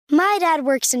My dad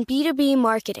works in B2B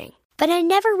marketing, but I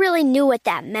never really knew what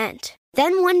that meant.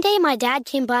 Then one day my dad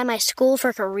came by my school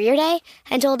for career day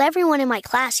and told everyone in my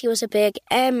class he was a big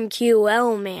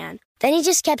MQL man. Then he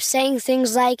just kept saying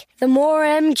things like, the more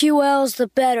MQLs, the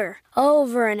better,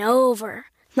 over and over.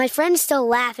 My friends still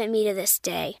laugh at me to this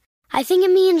day. I think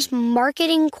it means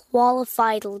marketing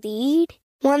qualified lead.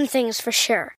 One thing's for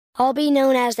sure. I'll be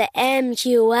known as the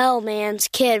MQL man's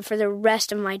kid for the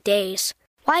rest of my days.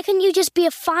 Why couldn't you just be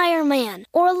a fireman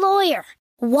or a lawyer?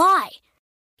 Why?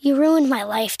 You ruined my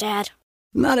life, Dad.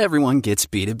 Not everyone gets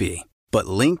B2B, but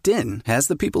LinkedIn has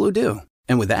the people who do.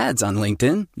 And with ads on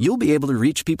LinkedIn, you'll be able to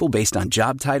reach people based on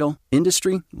job title,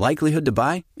 industry, likelihood to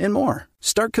buy, and more.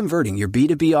 Start converting your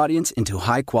B2B audience into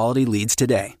high-quality leads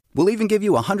today. We'll even give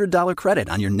you a $100 credit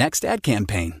on your next ad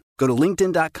campaign. Go to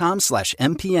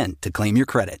linkedin.com/MPN to claim your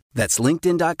credit. That's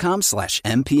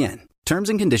linkedin.com/MPN. Terms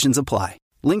and conditions apply.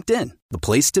 LinkedIn, the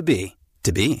place to be,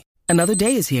 to be. Another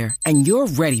day is here, and you're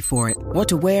ready for it. What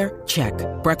to wear? Check.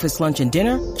 Breakfast, lunch, and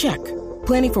dinner? Check.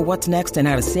 Planning for what's next and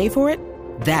how to save for it?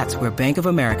 That's where Bank of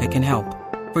America can help.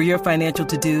 For your financial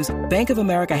to-dos, Bank of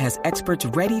America has experts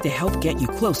ready to help get you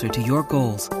closer to your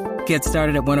goals. Get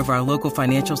started at one of our local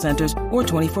financial centers or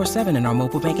 24/7 in our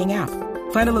mobile banking app.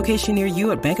 Find a location near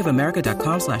you at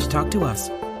bankofamerica.com/talktous.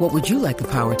 What would you like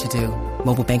the power to do?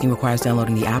 Mobile banking requires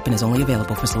downloading the app and is only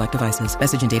available for select devices.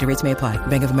 Message and data rates may apply.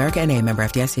 Bank of America N.A., member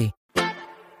FDIC.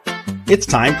 It's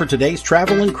time for today's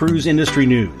travel and cruise industry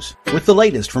news. With the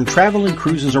latest from travel and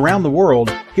cruises around the world,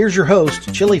 here's your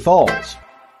host, Chili Falls.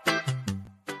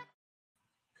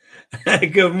 Hey,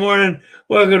 good morning.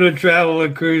 Welcome to Travel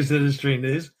and Cruise Industry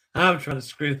News. I'm trying to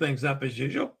screw things up as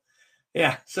usual.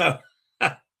 Yeah, so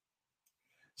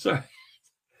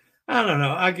I don't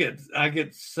know. I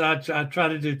try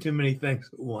to do too many things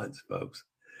at once, folks.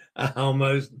 I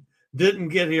almost didn't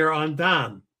get here on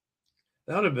time.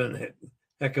 That would have been a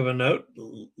heck of a note,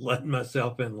 letting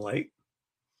myself in late.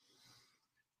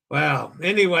 Wow.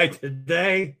 Anyway,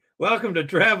 today, welcome to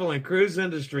Travel and Cruise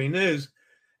Industry News.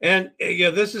 And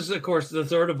yeah, this is, of course, the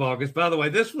 3rd of August. By the way,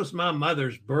 this was my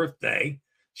mother's birthday.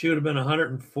 She would have been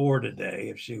 104 today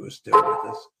if she was still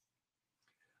with us.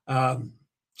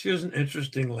 She was an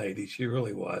interesting lady. She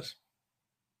really was.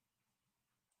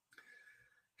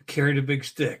 Carried a big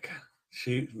stick.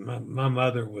 My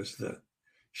mother was the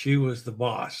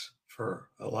boss for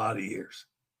a lot of years.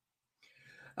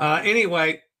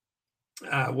 Anyway,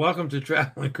 welcome to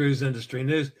Travel and Cruise Industry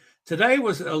News. Today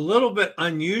was a little bit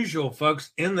unusual,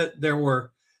 folks, in that there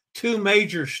were two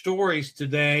major stories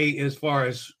today as far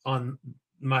as on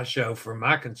my show for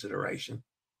my consideration.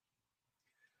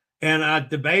 And I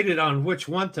debated on which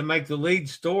one to make the lead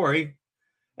story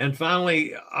and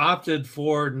finally opted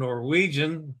for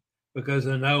Norwegian because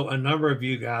I know a number of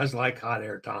you guys, like Hot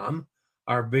Air Tom,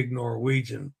 are big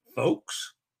Norwegian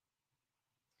folks.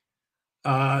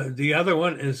 The other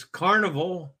one is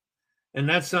Carnival, and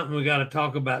that's something we got to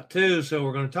talk about too. So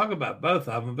we're going to talk about both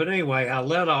of them. But anyway, I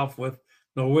led off with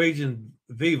Norwegian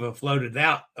Viva floated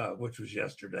out, which was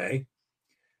yesterday.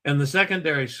 And the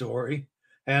secondary story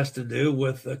has to do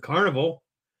with the Carnival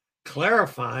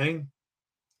clarifying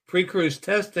pre-cruise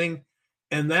testing.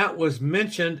 And that was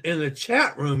mentioned in the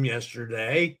chat room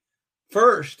yesterday.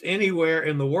 First anywhere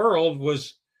in the world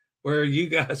was where you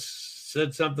guys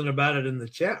said something about it in the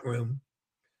chat room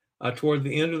toward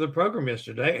the end of the program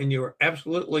yesterday. And you were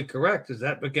absolutely correct, as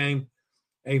that became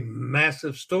a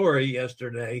massive story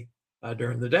yesterday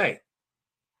during the day.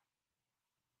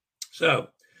 So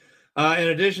in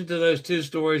addition to those two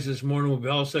stories this morning,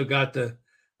 we've also got the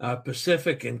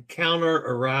Pacific Encounter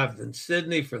arrived in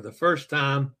Sydney for the first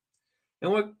time.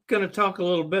 And we're going to talk a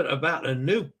little bit about a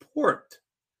new port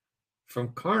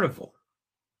from Carnival.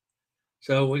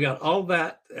 So we got all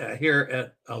that here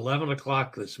at 11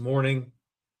 o'clock this morning.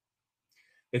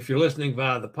 If you're listening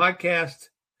via the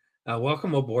podcast,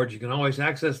 welcome aboard. You can always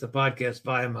access the podcast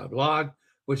via my blog,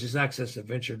 which is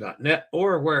accessadventure.net,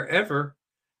 or wherever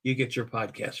you get your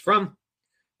podcast from.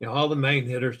 You know, all the main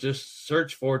hitters, just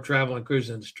search for Travel and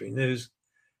Cruise Industry News,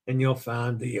 and you'll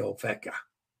find the old fecka.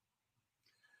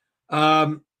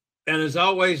 And as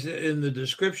always, in the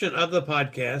description of the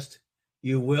podcast,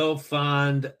 you will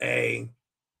find a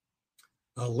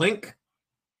link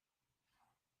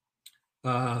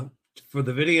for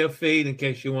the video feed in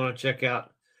case you want to check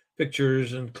out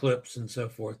pictures and clips and so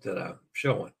forth that I'm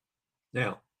showing.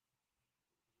 Now,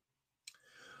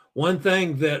 one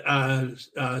thing that I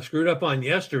screwed up on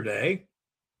yesterday,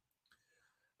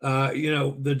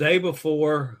 the day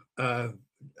before I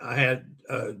had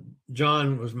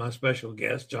John was my special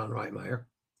guest, John Reitmeyer,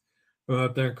 from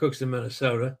up there in Cookson,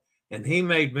 Minnesota, and he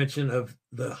made mention of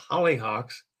the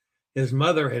Hollyhocks his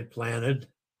mother had planted,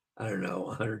 I don't know,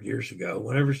 100 years ago,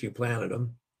 whenever she planted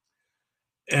them,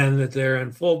 and that they're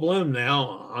in full bloom now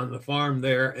on the farm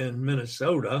there in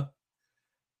Minnesota.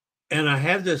 And I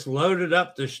had this loaded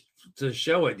up to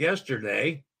show it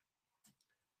yesterday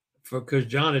because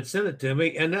John had sent it to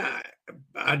me, and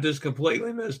I just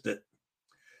completely missed it.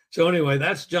 So anyway,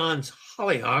 that's John's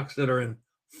hollyhocks that are in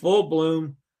full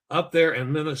bloom up there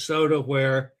in Minnesota,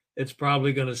 where it's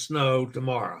probably going to snow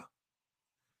tomorrow.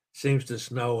 Seems to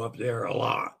snow up there a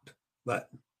lot, but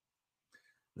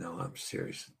no, I'm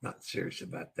serious, not serious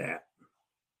about that.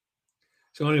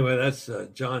 So anyway, that's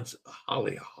John's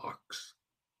hollyhocks.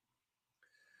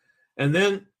 And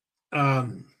then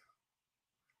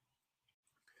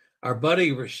our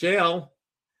buddy Rochelle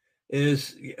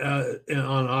is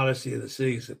on Odyssey of the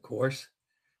Seas, of course.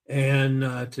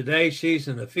 And today she's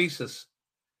in Ephesus,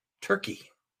 Turkey,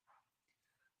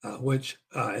 which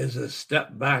is a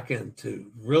step back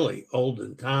into really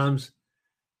olden times,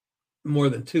 more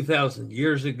than 2,000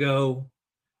 years ago,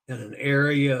 in an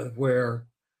area where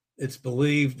it's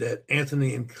believed that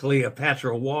Antony and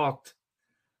Cleopatra walked.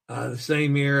 The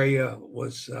same area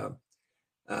was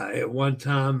at one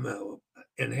time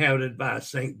inhabited by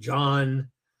St. John,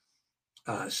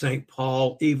 St.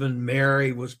 Paul, even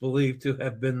Mary was believed to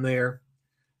have been there.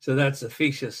 So that's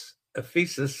Ephesus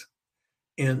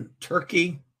in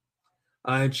Turkey.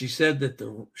 And she said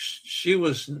that she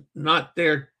was not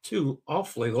there too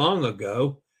awfully long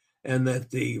ago, and that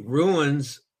the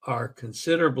ruins are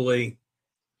considerably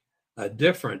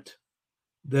different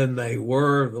than they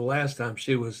were the last time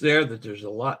she was there, that there's a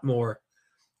lot more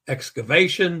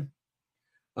excavation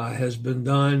has been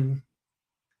done.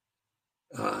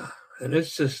 And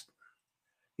it's just,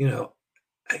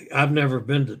 I've never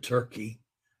been to Turkey,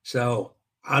 so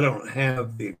I don't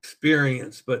have the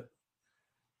experience, but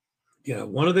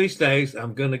one of these days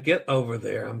I'm going to get over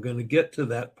there. I'm going to get to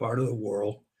that part of the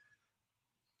world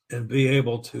and be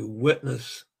able to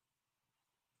witness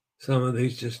some of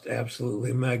these just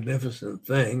absolutely magnificent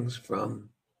things from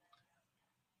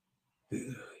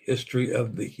the history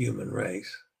of the human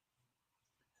race.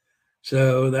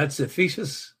 So that's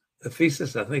Ephesus, I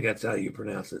think that's how you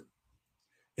pronounce it,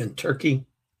 in Turkey,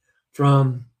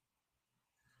 from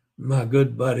my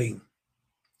good buddy,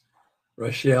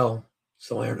 Rochelle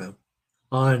Salerno,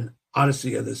 on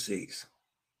Odyssey of the Seas.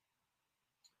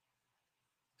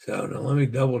 So now let me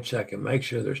double check and make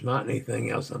sure there's not anything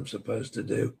else I'm supposed to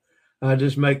do. I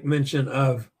just make mention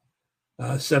of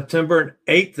September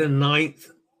 8th and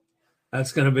 9th.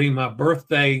 That's going to be my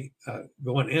birthday,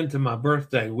 going into my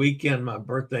birthday weekend. My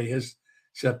birthday is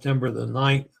September the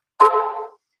 9th.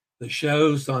 The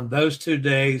shows on those 2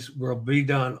 days will be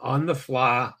done on the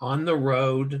fly, on the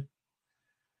road.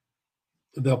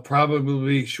 They'll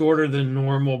probably be shorter than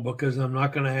normal because I'm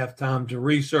not going to have time to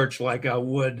research like I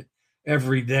would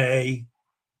every day,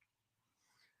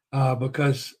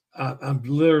 because I'm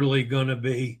literally going to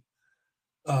be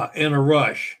in a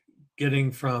rush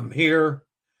getting from here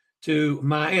to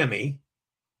Miami.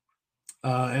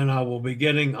 And I will be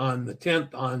getting on the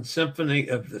 10th on Symphony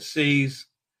of the Seas.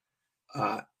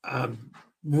 I'm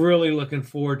really looking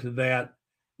forward to that.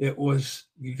 It was,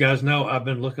 you guys know, I've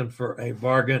been looking for a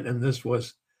bargain, and this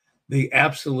was the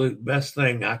absolute best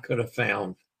thing I could have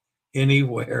found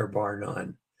anywhere, bar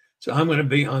none. So I'm going to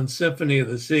be on Symphony of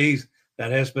the Seas.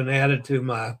 That has been added to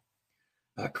my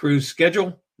cruise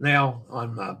schedule now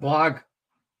on my blog.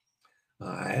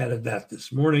 I added that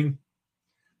this morning.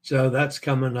 So that's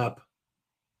coming up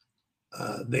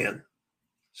then.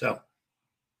 So,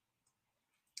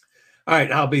 all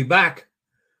right, I'll be back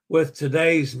with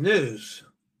today's news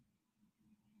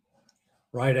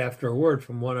right after a word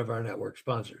from one of our network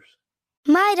sponsors.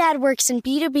 My dad works in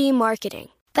B2B marketing,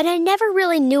 but I never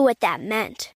really knew what that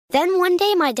meant. Then one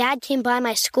day my dad came by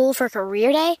my school for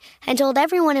career day and told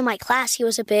everyone in my class he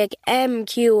was a big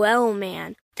MQL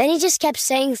man. Then he just kept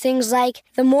saying things like,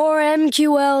 the more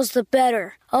MQLs, the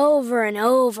better, over and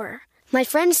over. My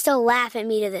friends still laugh at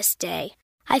me to this day.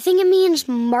 I think it means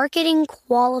marketing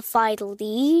qualified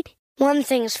lead. One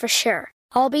thing's for sure.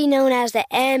 I'll be known as the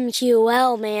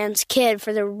MQL man's kid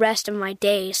for the rest of my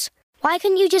days. Why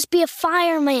couldn't you just be a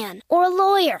fireman or a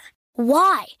lawyer?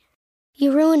 Why?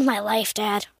 You ruined my life,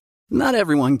 Dad. Not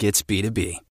everyone gets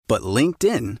B2B, but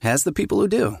LinkedIn has the people who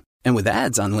do. And with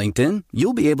ads on LinkedIn,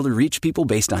 you'll be able to reach people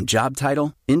based on job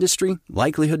title, industry,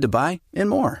 likelihood to buy, and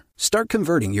more. Start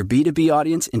converting your B2B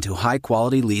audience into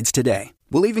high-quality leads today.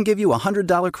 We'll even give you a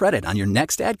 $100 credit on your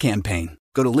next ad campaign.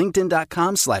 Go to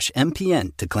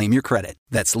linkedin.com/MPN to claim your credit.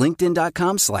 That's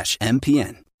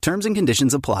linkedin.com/MPN. Terms and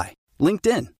conditions apply.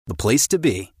 LinkedIn, the place to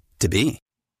be, to be.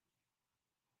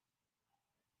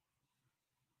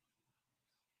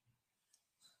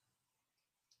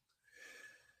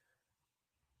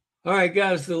 All right,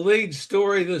 guys, the lead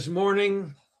story this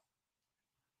morning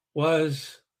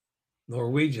was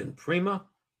Norwegian Prima.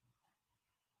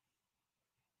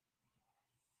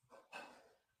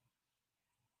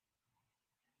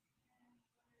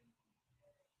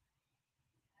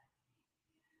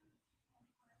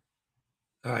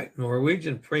 All right,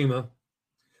 Norwegian Prima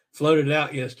floated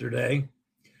out yesterday,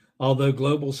 although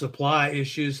global supply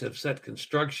issues have set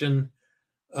construction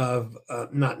of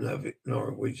not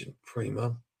Norwegian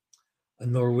Prima, a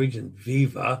Norwegian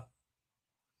Viva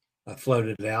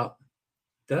floated out.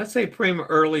 Did I say Prima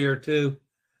earlier too?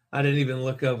 I didn't even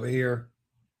look over here.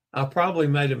 I probably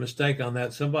made a mistake on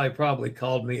that. Somebody probably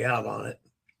called me out on it.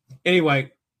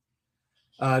 Anyway,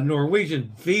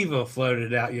 Norwegian Viva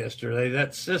floated out yesterday.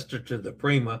 That's sister to the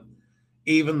Prima,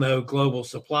 even though global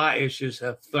supply issues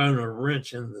have thrown a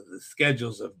wrench into the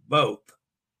schedules of both.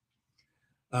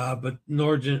 But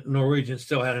Norwegian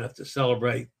still had enough to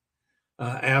celebrate.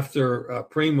 After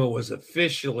Prima was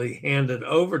officially handed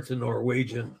over to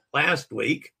Norwegian last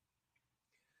week,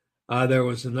 there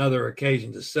was another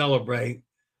occasion to celebrate.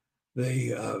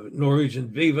 The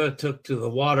Norwegian Viva took to the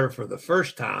water for the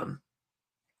first time.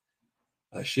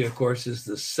 She, of course, is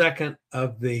the second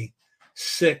of the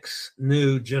 6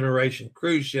 new generation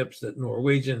cruise ships that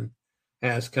Norwegian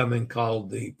has coming,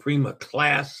 called the Prima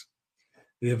class.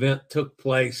 The event took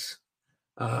place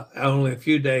only a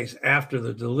few days after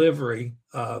the delivery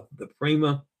of the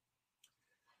Prima.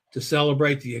 To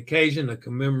celebrate the occasion, a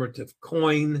commemorative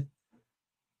coin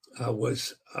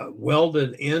was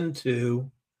welded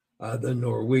into the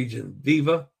Norwegian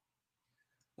Viva.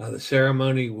 The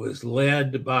ceremony was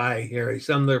led by Harry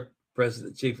Sumner,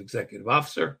 President Chief Executive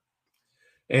Officer,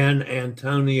 and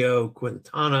Antonio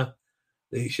Quintana,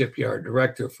 the shipyard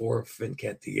director for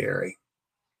Fincantieri.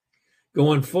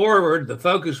 Going forward, the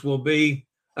focus will be,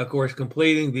 of course,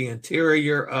 completing the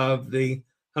interior of the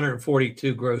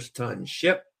 142 gross ton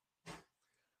ship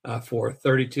for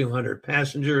 3,200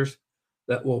 passengers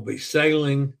that will be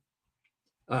sailing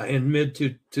in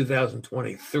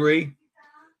mid-2023.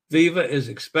 Viva is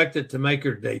expected to make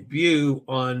her debut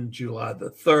on July the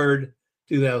 3rd,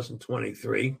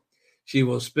 2023. She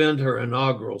will spend her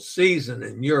inaugural season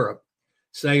in Europe,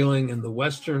 sailing in the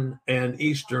Western and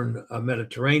Eastern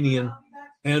Mediterranean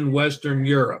and Western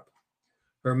Europe.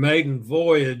 Her maiden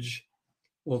voyage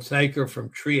will take her from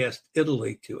Trieste,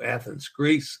 Italy to Athens,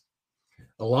 Greece.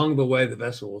 Along the way, the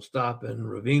vessel will stop in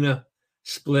Ravenna,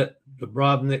 Split,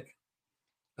 Dubrovnik,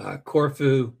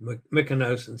 Corfu,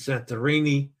 Mykonos, and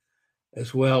Santorini,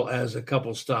 as well as a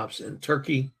couple stops in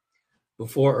Turkey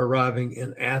before arriving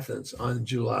in Athens on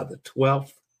July the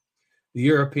 12th. The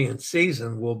European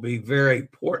season will be very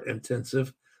port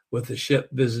intensive, with the ship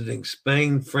visiting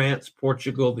Spain, France,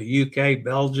 Portugal, the UK,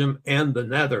 Belgium, and the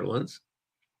Netherlands.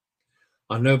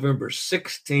 On November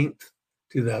 16th,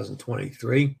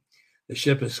 2023, the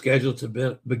ship is scheduled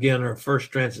to begin her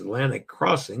first transatlantic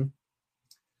crossing,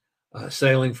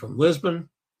 sailing from Lisbon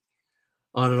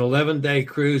on an 11-day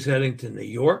cruise heading to New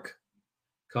York,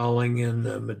 calling in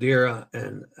Madeira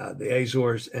and the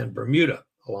Azores and Bermuda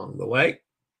along the way.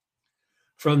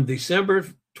 From December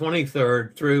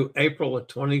 23rd through April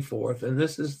 24th, and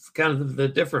this is kind of the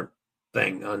different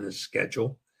thing on this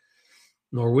schedule,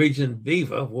 Norwegian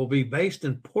Viva will be based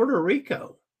in Puerto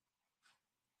Rico,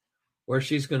 where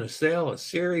she's going to sail a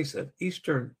series of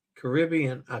Eastern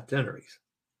Caribbean itineraries.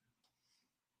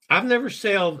 I've never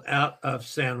sailed out of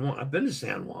San Juan. I've been to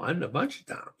San Juan a bunch of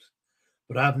times,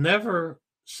 but I've never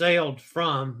sailed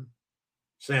from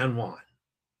San Juan.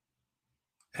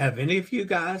 Have any of you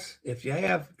guys? If you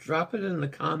have, drop it in the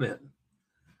comment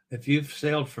if you've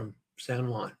sailed from San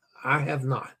Juan. I have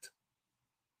not.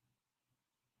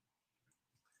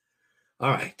 All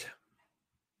right.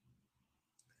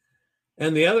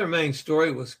 And the other main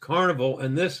story was Carnival.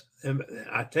 And this, and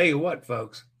I tell you what,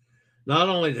 folks, not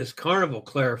only does Carnival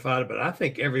clarify it, but I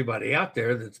think everybody out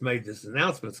there that's made this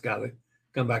announcement's got to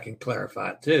come back and clarify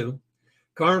it too.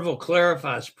 Carnival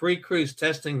clarifies pre-cruise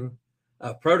testing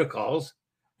protocols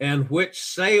and which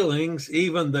sailings,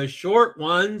 even the short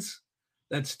ones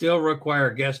that still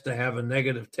require guests to have a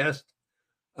negative test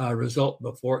result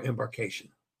before embarkation.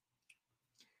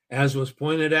 As was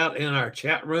pointed out in our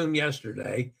chat room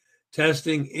yesterday,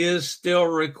 testing is still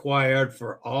required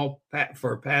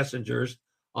for passengers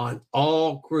on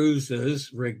all cruises,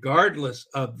 regardless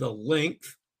of the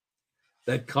length,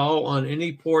 that call on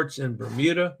any ports in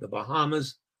Bermuda, the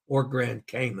Bahamas, or Grand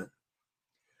Cayman.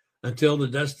 Until the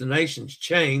destinations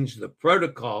change the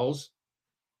protocols,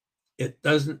 it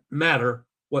doesn't matter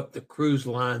what the cruise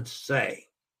lines say.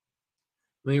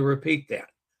 Let me repeat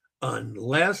that.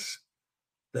 Unless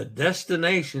the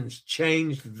destinations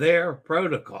changed their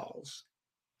protocols.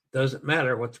 Doesn't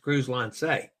matter what the cruise lines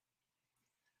say.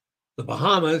 The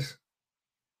Bahamas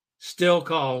still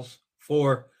calls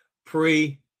for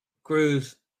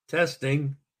pre-cruise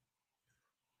testing.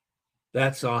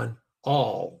 That's on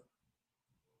all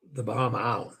the Bahama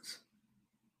Islands.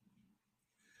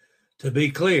 To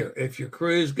be clear, if your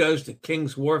cruise goes to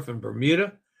Kings Wharf in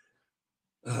Bermuda,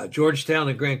 Georgetown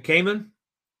and Grand Cayman,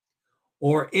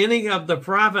 or any of the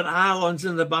private islands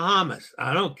in the Bahamas,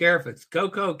 I don't care if it's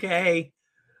Coco Cay,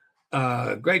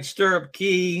 Great Stirrup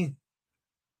Key,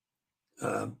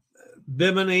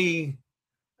 Bimini,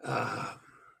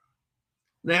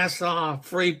 Nassau,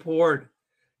 Freeport,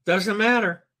 doesn't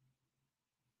matter.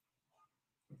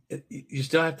 You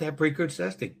still have to have pre-cruise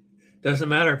testing. Doesn't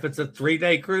matter if it's a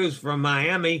 3-day cruise from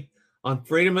Miami on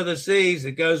Freedom of the Seas.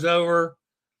 It goes over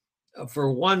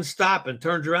for one stop and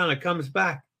turns around and comes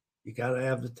back. You got to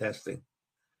have the testing.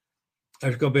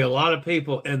 There's going to be a lot of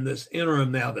people in this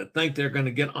interim now that think they're going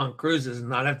to get on cruises and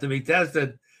not have to be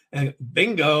tested. And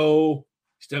bingo,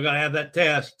 still got to have that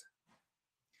test.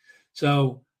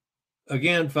 So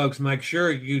again, folks, make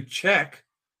sure you check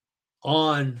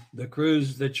on the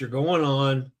cruise that you're going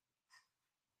on.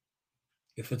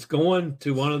 If it's going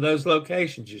to one of those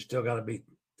locations, you still got to be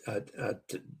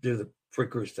to do the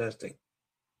pre-cruise testing.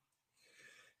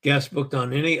 Guests booked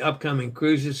on any upcoming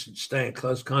cruises should stay in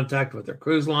close contact with their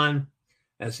cruise line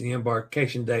as the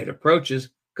embarkation date approaches,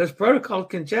 because protocol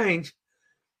can change.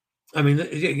 I mean,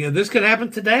 this could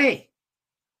happen today.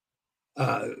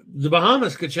 The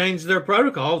Bahamas could change their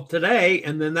protocol today,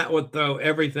 and then that would throw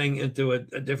everything into a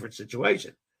different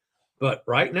situation. But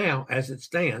right now, as it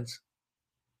stands,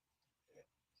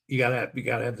 you gotta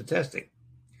have the testing.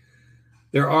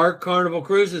 There are Carnival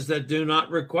cruises that do not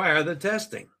require the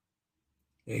testing.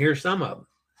 And here's some of them.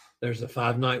 There's a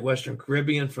 5-night Western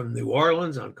Caribbean from New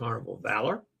Orleans on Carnival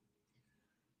Valor.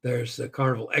 There's the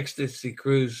Carnival Ecstasy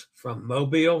cruise from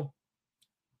Mobile.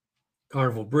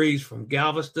 Carnival Breeze from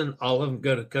Galveston. All of them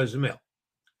go to Cozumel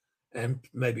and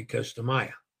maybe Costa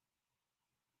Maya.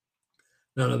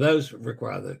 None of those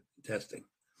require the testing.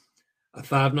 A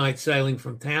 5-night sailing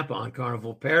from Tampa on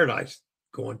Carnival Paradise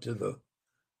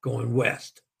going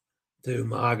west to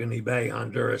Mahogany Bay,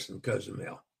 Honduras, and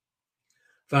Cozumel.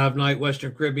 5-night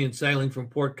Western Caribbean sailing from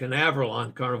Port Canaveral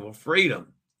on Carnival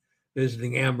Freedom,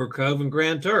 visiting Amber Cove and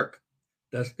Grand Turk.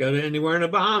 Doesn't go to anywhere in the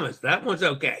Bahamas. That one's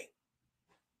okay.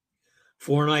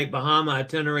 4-night Bahama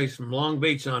itineraries from Long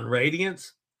Beach on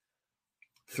Radiance.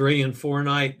 3- and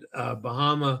 4-night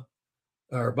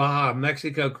Baja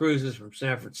Mexico cruises from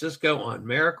San Francisco on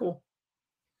Miracle.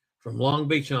 From Long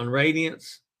Beach on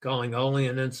Radiance, calling only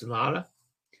in Ensenada.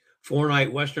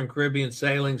 4-night Western Caribbean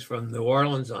sailings from New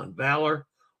Orleans on Valor,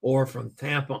 or from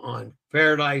Tampa on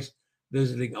Paradise,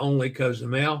 visiting only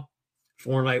Cozumel.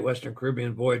 4-night Western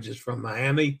Caribbean voyages from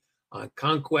Miami on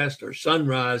Conquest or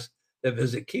Sunrise that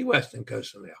visit Key West and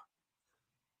Cozumel.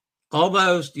 All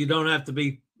those, you don't have to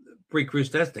be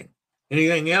pre-cruise testing.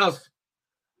 Anything else,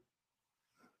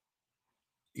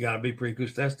 you got to be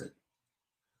pre-cruise tested.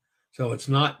 So it's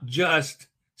not just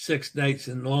 6 days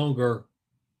and longer.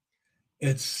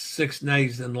 It's 6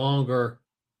 days and longer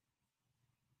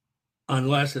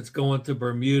unless it's going to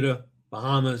Bermuda,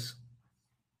 Bahamas,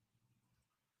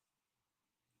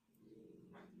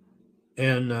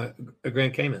 and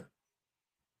Grand Cayman.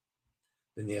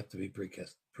 Then you have to be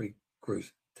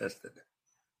pre-cruise tested.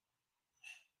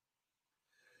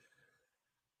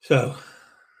 So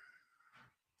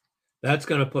that's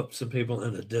going to put some people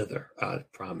in a dither, I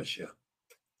promise you.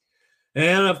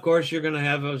 And of course, you're going to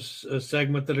have a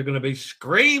segment that are going to be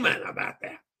screaming about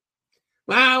that.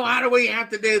 Well, why do we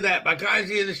have to do that? Because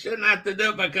you shouldn't have to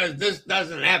do it because this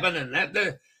doesn't happen and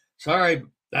that. Sorry,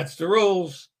 that's the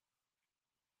rules.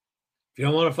 If you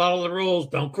don't want to follow the rules,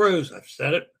 don't cruise. I've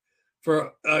said it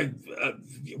for, a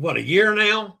year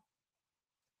now?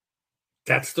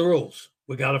 That's the rules.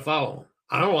 We got to follow them.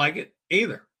 I don't like it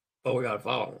either, but we got to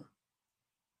follow them.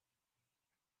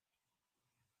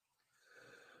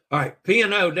 All right,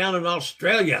 P&O down in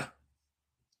Australia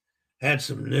had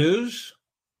some news.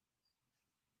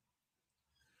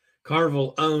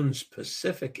 Carnival owns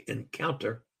Pacific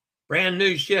Encounter. Brand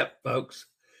new ship, folks.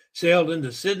 Sailed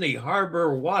into Sydney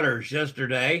Harbor waters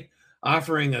yesterday,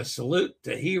 offering a salute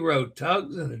to hero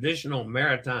tugs and additional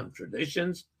maritime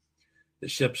traditions. The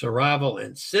ship's arrival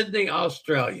in Sydney,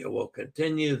 Australia will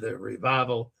continue the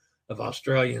revival of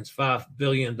Australia's $5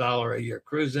 billion a year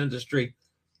cruise industry,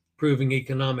 proving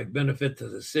economic benefit to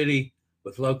the city,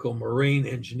 with local marine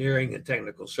engineering and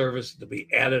technical services to be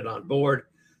added on board,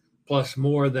 plus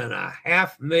more than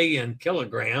 500,000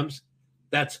 kilograms.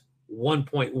 That's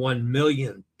 1.1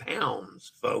 million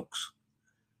pounds, folks.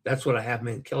 That's what a half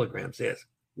million kilograms is.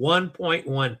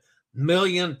 1.1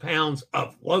 million pounds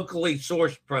of locally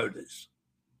sourced produce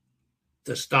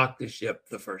to stock the ship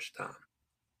the first time.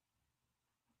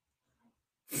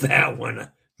 That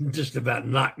one just about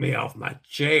knocked me off my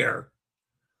chair.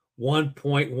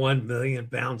 1.1 million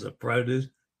pounds of produce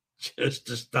just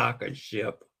to stock a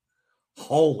ship.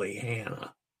 Holy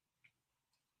Hannah.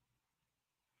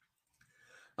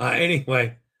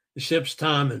 Anyway, the ship's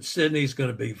time in Sydney is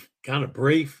going to be kind of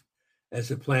brief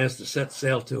as it plans to set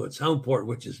sail to its home port,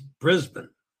 which is Brisbane.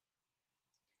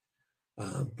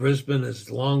 Brisbane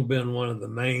has long been one of the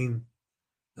main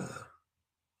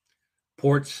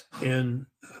ports in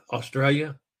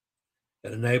Australia.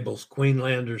 It enables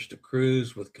Queenslanders to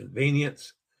cruise with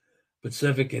convenience.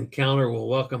 Pacific Encounter will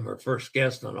welcome her first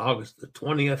guest on August the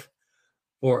 20th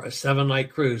for a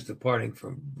 7-night cruise departing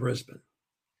from Brisbane.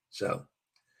 So,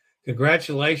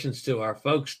 congratulations to our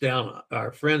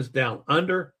friends down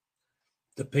under,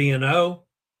 the P&O,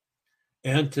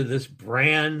 and to this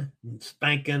brand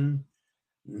spanking,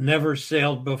 never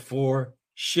sailed before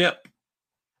ship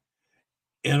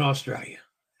in Australia.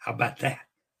 How about that?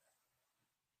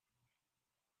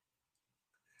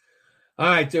 All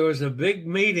right, there was a big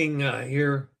meeting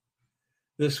here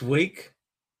this week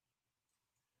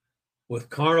with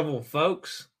Carnival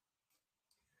folks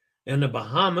in the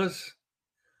Bahamas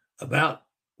about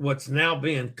what's now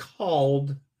being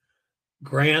called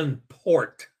Grand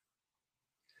Port.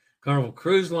 Carnival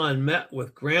Cruise Line met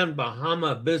with Grand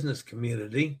Bahama business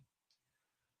community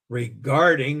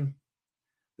regarding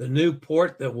the new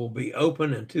port that will be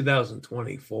open in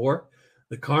 2024.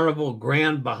 The Carnival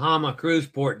Grand Bahama Cruise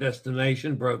Port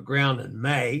destination broke ground in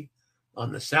May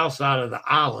on the south side of the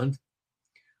island,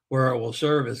 where it will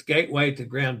serve as gateway to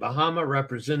Grand Bahama,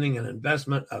 representing an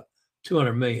investment of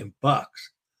 $200 million.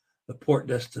 The port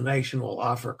destination will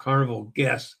offer Carnival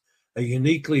guests a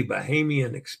uniquely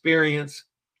Bahamian experience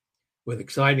with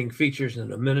exciting features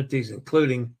and amenities,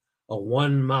 including a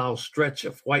 1-mile stretch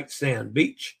of white sand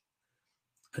beach,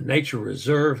 a nature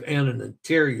reserve, and an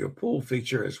interior pool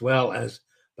feature, as well as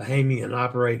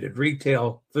Bahamian-operated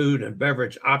retail, food, and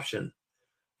beverage option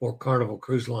for Carnival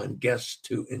Cruise Line guests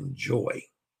to enjoy.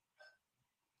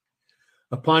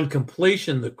 Upon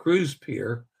completion, the cruise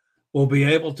pier will be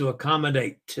able to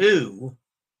accommodate 2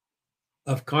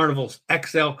 of Carnival's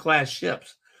XL class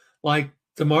ships, like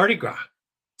the Mardi Gras,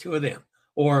 2 of them.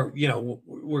 Or,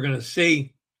 we're going to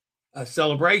see a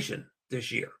Celebration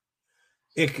this year.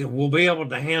 We'll be able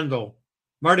to handle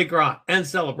Mardi Gras and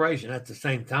Celebration at the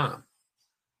same time.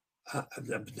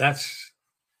 That's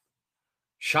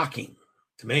shocking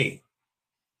to me.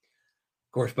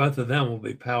 Of course, both of them will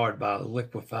be powered by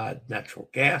liquefied natural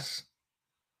gas.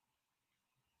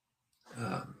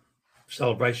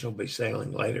 Celebration will be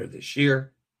sailing later this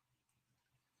year.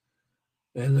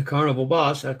 And the Carnival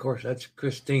boss, of course, that's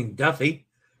Christine Duffy,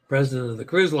 president of the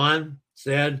cruise line,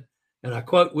 said, and I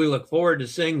quote, "We look forward to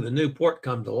seeing the new port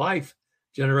come to life,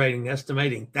 generating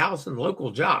estimating 1,000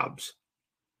 local jobs.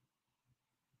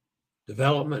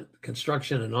 Development,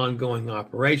 construction, and ongoing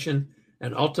operation,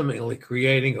 and ultimately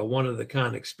creating a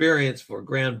one-of-the-kind experience for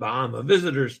Grand Bahama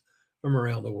visitors from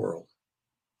around the world."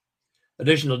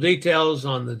 Additional details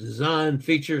on the design,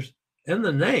 features, and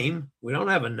the name. We don't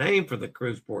have a name for the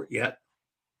cruise port yet,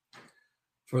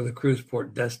 for the cruise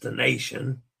port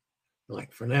destination.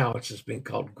 Like for now, it's just being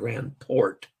called Grand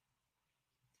Port.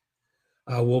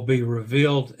 Will be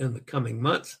revealed in the coming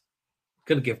months.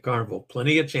 Going to give Carnival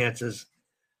plenty of chances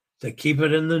to keep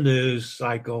it in the news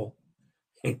cycle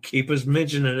and keep us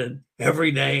mentioning it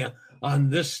every day on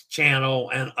this channel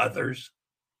and others.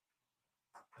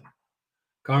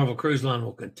 Carnival Cruise Line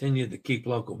will continue to keep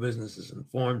local businesses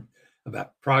informed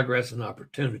about progress and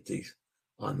opportunities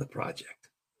on the project.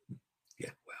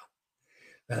 Yeah, well,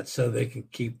 that's so they can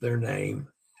keep their name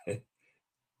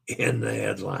in the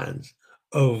headlines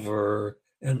over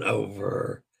and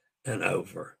over and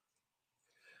over.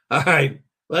 All right,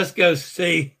 let's go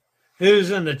see who's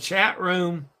in the chat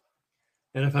room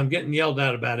and if I'm getting yelled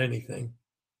at about anything.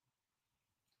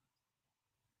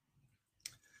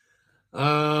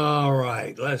 All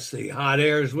right, let's see. Hot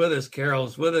Air's with us.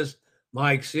 Carol's with us.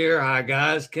 Mike's here. Hi,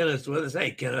 guys. Kenneth's with us.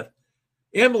 Hey, Kenneth.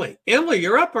 Emily,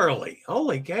 you're up early.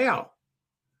 Holy cow.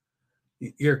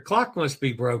 Your clock must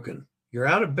be broken. You're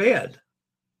out of bed.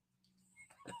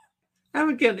 I've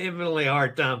been getting Emily a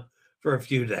hard time for a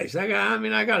few days. I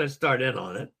got to start in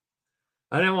on it.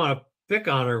 I didn't want to pick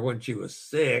on her when she was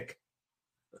sick.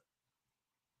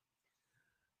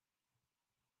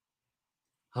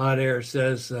 Hot Air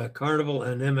says Carnival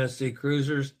and MSC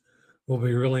cruisers will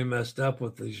be really messed up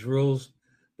with these rules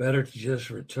Better to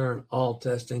just return all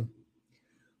testing.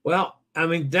 Well, I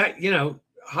mean, that,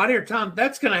 hot air time,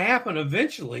 that's going to happen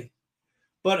eventually.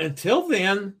 But until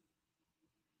then,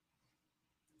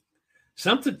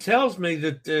 something tells me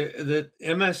that that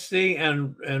MSC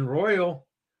and Royal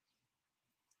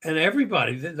and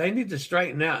everybody, they need to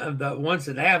straighten out. The ones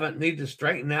that haven't need to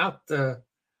straighten out the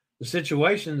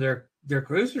situation their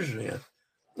cruisers are in.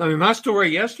 I mean, my story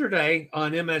yesterday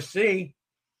on MSC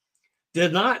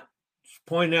did not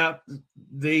point out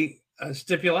the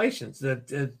stipulations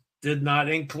that it did not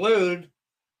include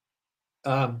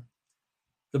the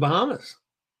Bahamas.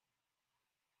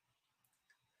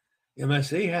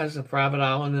 MSC has a private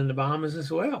island in the Bahamas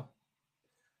as well.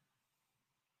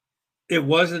 It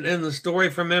wasn't in the story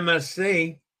from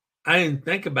MSC. I didn't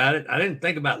think about it. I didn't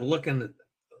think about looking at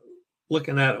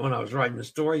it when I was writing the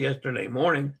story yesterday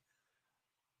morning.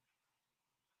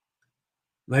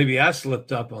 Maybe I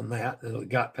slipped up on that and it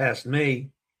got past me.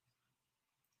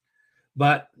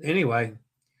 But anyway,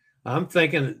 I'm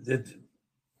thinking that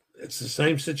it's the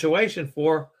same situation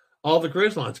for all the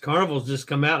cruise lines. Carnival's just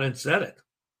come out and said it.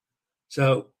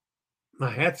 So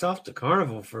my hat's off to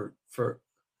Carnival for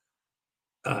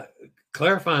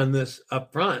clarifying this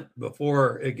up front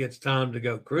before it gets time to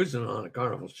go cruising on a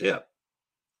Carnival ship.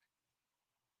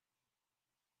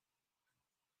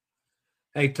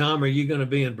 Hey, Tom, are you going to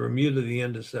be in Bermuda the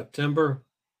end of September?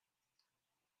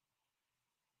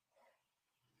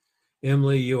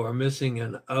 Emily, you are missing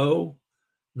an O.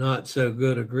 Not so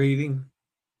good a greeting.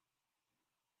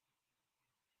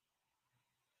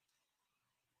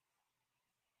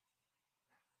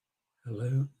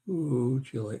 Hello. Ooh,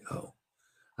 Julie. Oh,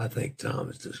 I think Tom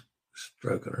is just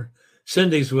stroking her.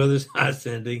 Cindy's with us. Hi,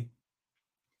 Cindy.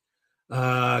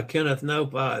 Kenneth,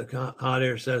 nope. Hot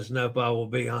Air says, nope, I will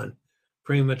be on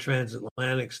Prima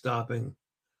Transatlantic stopping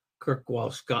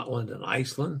Kirkwall, Scotland and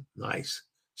Iceland. Nice.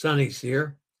 Sunny's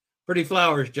here. Pretty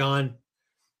flowers, John.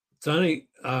 Sunny,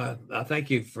 I thank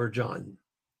you for John.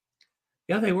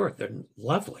 Yeah, they were. They're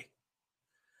lovely.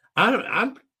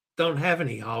 I don't have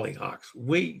any hollyhocks.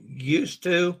 We used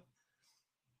to,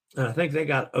 and I think they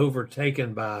got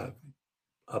overtaken by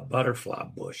a butterfly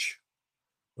bush,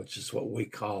 which is what we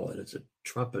call it. It's a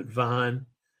trumpet vine,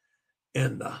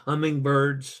 and the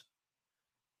hummingbirds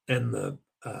and the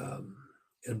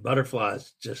and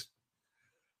butterflies just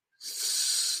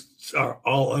are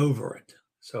all over it.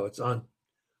 So it's on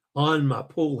my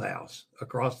pool house,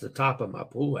 across the top of my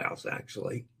pool house,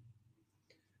 actually.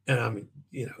 And I mean,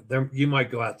 there you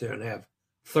might go out there and have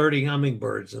 30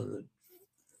 hummingbirds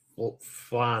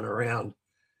flying around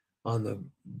on the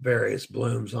various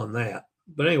blooms on that.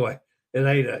 But anyway,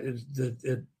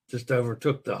 it just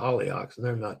overtook the hollyhocks, and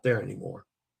they're not there anymore.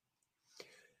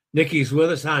 Nikki's with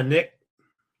us. Hi, Nick.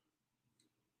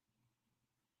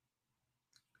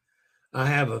 I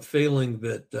have a feeling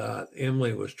that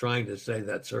Emily was trying to say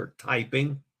that's her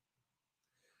typing.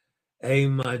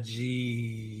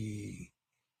 Imagile.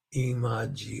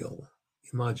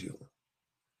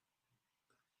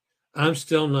 I'm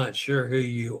still not sure who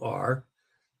you are.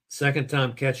 Second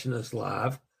time catching us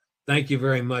live. Thank you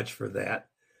very much for that.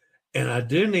 And I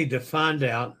do need to find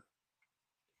out,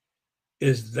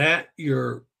 is that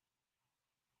your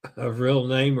real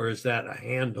name or is that a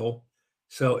handle?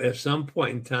 So at some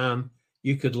point in time,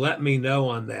 you could let me know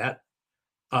on that.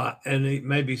 And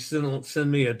maybe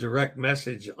send me a direct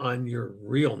message on your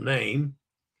real name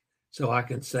so I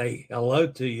can say hello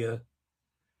to you.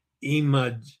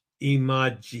 Imaji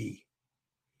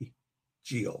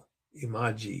Gil.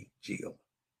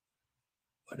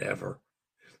 Whatever.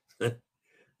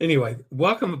 Anyway,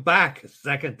 welcome back a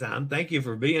second time. Thank you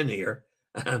for being here.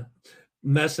 I'm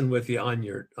messing with you on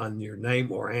your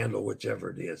name or handle,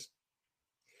 whichever it is.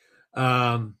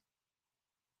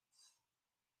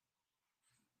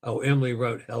 Emily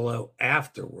wrote hello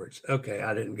afterwards. Okay,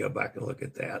 I didn't go back and look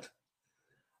at that.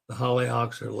 The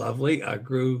hollyhocks are lovely. I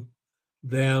grew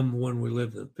them when we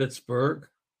lived in Pittsburgh.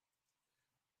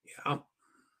 Yeah.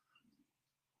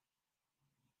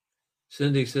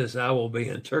 Cindy says, I will be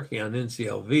in Turkey on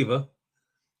NCL Viva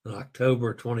in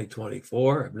October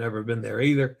 2024. I've never been there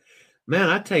either. Man,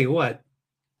 I tell you what,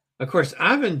 of course,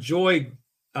 I've enjoyed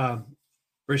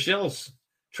Rochelle's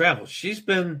travels. She's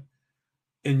been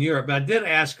in Europe. I did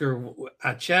ask her,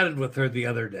 I chatted with her the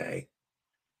other day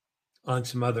on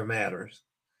some other matters.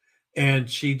 And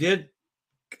she did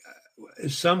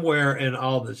somewhere in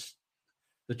all this,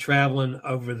 the traveling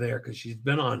over there, because she's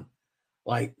been on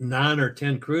like 9 or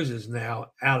 10 cruises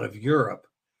now out of Europe.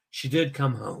 She did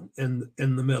come home in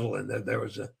the middle, and there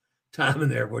was a time in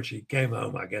there where she came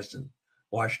home, I guess, and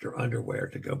washed her underwear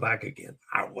to go back again,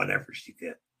 or whatever she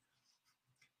did.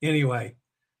 Anyway,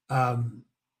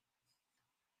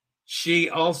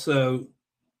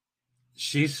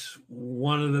 she's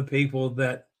one of the people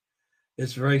that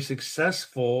is very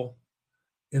successful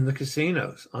in the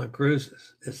casinos on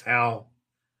cruises. Is how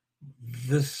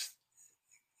this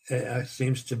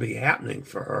seems to be happening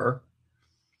for her.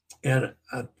 And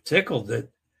I'm tickled that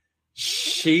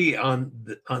she on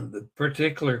the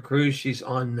particular cruise she's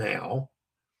on now,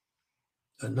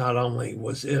 not only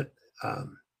was it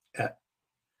at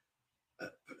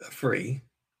free,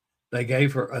 they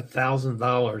gave her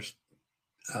 $1,000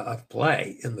 of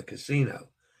play in the casino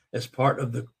as part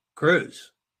of the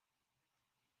cruise,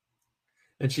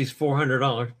 and she's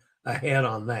 $400 ahead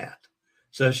on that.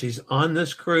 So she's on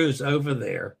this cruise over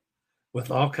there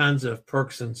with all kinds of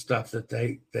perks and stuff that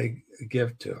they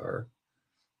give to her.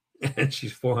 And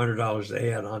she's $400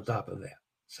 ahead on top of that.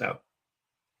 So,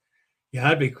 yeah,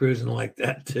 I'd be cruising like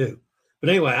that too. But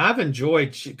anyway, I've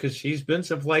enjoyed, because she's been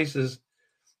some places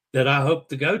that I hope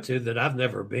to go to that I've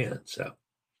never been. So,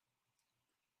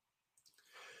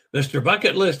 Mr.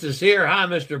 Bucket List is here. Hi,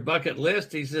 Mr. Bucket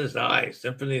List. He says, hi,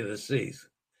 Symphony of the Seas.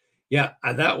 Yeah,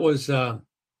 that was a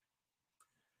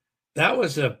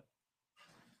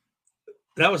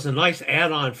nice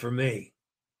add-on for me,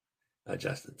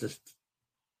 Justin. Just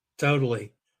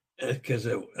totally, because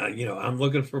I'm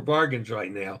looking for bargains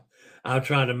right now. I'm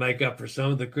trying to make up for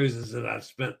some of the cruises that I've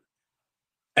spent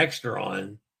extra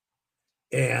on,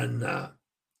 and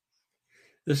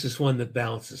this is one that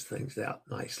balances things out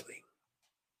nicely.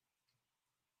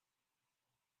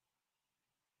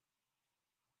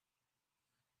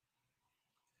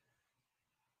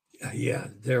 Yeah,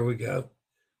 there we go.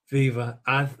 Viva.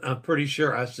 I'm pretty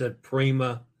sure I said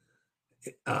Prima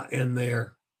in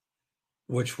there,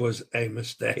 which was a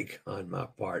mistake on my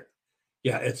part.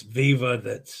 Yeah, it's Viva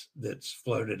that's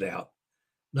floated out,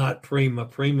 not Prima.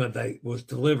 Prima was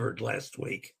delivered last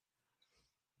week,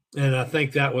 and I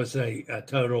think that was a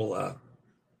total.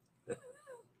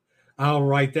 I'll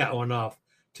write that one off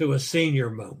to a senior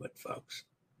moment, folks.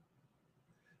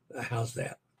 How's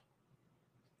that?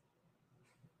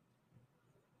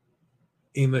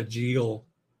 Imagil,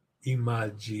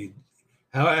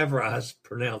 however I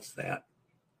pronounce that.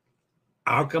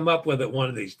 I'll come up with it one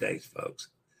of these days, folks.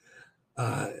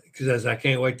 Because I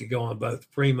can't wait to go on both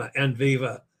Prima and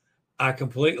Viva. I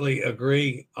completely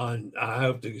agree on, I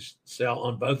hope to sell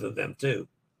on both of them too.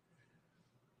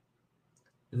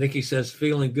 Nikki says,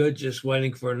 feeling good, just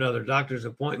waiting for another doctor's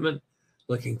appointment.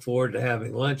 Looking forward to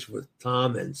having lunch with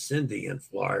Tom and Cindy in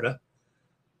Florida.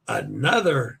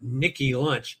 Another Nikki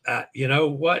lunch. You know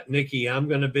what, Nikki? I'm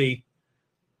going to be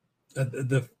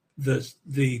the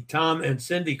Tom and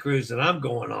Cindy cruise that I'm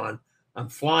going on. I'm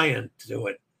flying to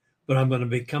it, but I'm going to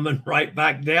be coming right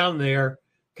back down there,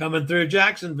 coming through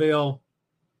Jacksonville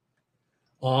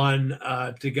on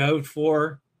to go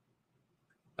for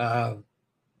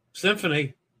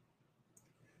Symphony.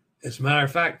 As a matter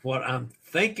of fact, what I'm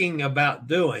thinking about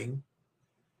doing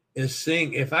is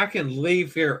seeing if I can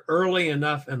leave here early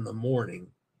enough in the morning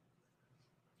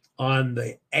on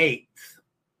the 8th,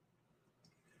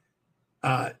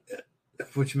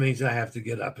 which means I have to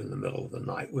get up in the middle of the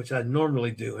night, which I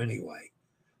normally do anyway.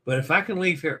 But if I can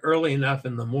leave here early enough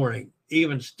in the morning,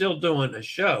 even still doing a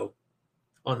show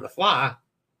on the fly,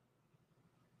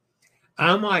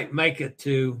 I might make it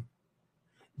to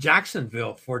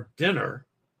Jacksonville for dinner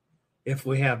if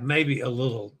we have maybe a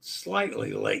little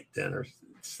slightly late dinner,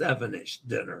 7-ish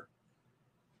dinner,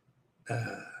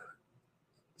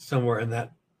 somewhere in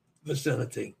that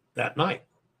vicinity that night.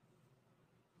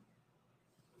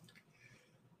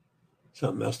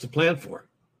 Something else to plan for.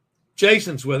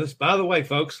 Jason's with us. By the way,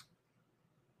 folks,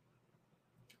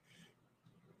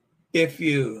 these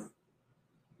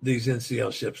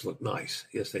NCL ships look nice.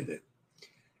 Yes, they do.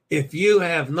 If you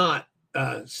have not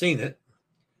seen it,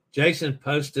 Jason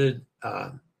posted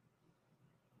a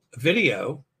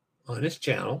video on his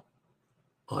channel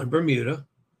on Bermuda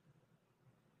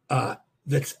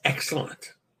that's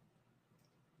excellent.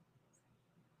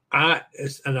 I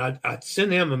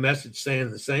sent him a message saying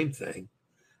the same thing.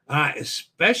 I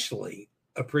especially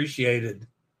appreciated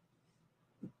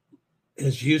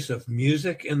his use of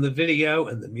music in the video,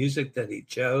 and the music that he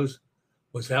chose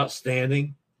was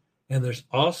outstanding. And there's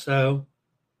also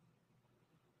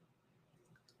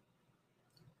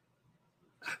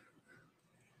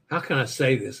how can I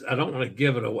say this? I don't want to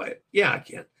give it away. Yeah, I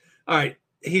can. All right.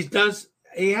 He has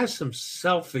some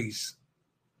selfies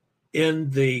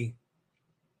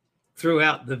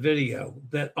throughout the video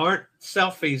that aren't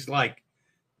selfies like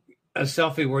a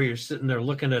selfie where you're sitting there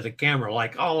looking at a camera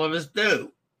like all of us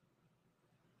do.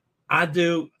 I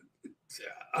do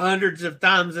hundreds of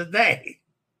times a day.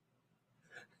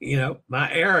 You know,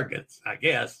 my arrogance, I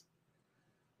guess.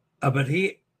 But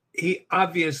he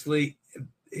obviously,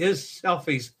 his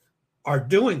selfies are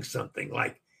doing something,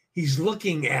 like he's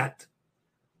looking at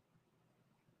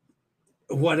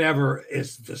whatever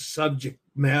is the subject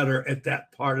matter at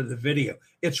that part of the video.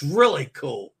 It's really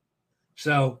cool.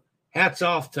 So hats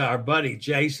off to our buddy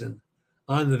Jason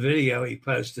on the video he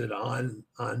posted on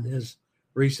his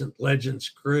recent Legends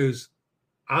cruise.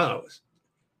 I thought it was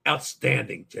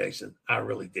outstanding, Jason. I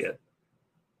really did.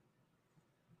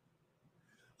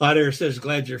 Lauder says,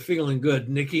 glad you're feeling good,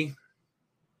 Nikki.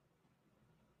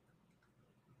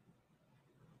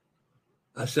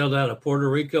 I sailed out of Puerto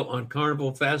Rico on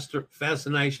Carnival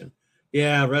Fascination.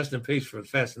 Yeah, rest in peace for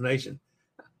Fascination.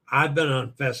 I've been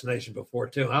on Fascination before,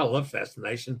 too. I love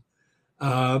Fascination.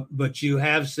 But you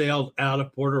have sailed out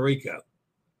of Puerto Rico.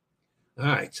 All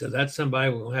right, so that's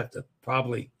somebody we'll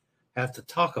probably have to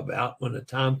talk about when the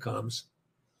time comes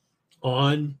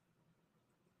on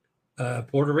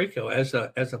Puerto Rico as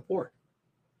a port.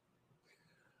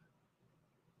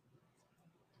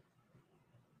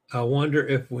 I wonder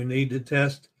if we need to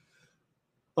test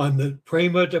on the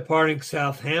Prima departing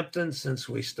Southampton since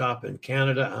we stop in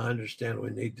Canada. I understand we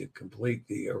need to complete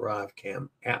the ArriveCam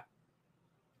app.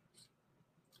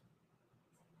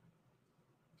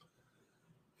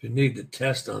 If you need to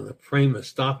test on the Prima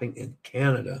stopping in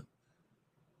Canada,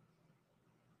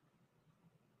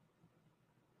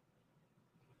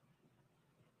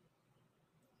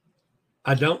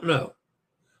 I don't know.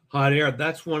 Hot air,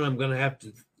 that's one I'm going to have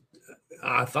to.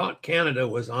 I thought Canada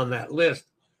was on that list,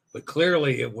 but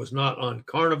clearly it was not on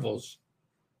Carnival's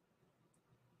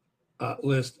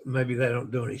list. Maybe they don't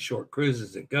do any short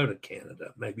cruises that go to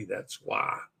Canada. Maybe that's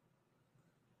why.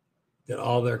 That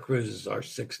all their cruises are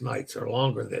 6 nights or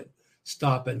longer that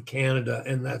stop in Canada,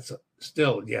 and that's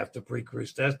still, you have to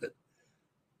pre-cruise test it.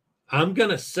 I'm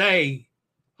going to say,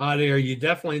 Hot Air, you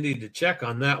definitely need to check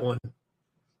on that one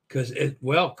because it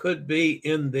could be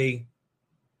in the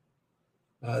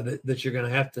that you're going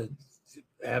to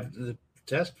have the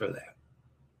test for that.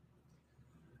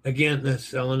 Again,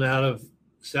 selling out of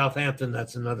Southampton,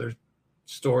 that's another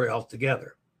story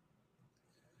altogether.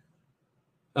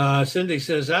 Cindy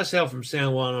says, I sail from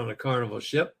San Juan on a Carnival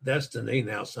ship, Destiny,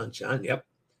 now Sunshine. Yep.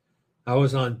 I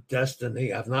was on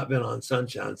Destiny. I've not been on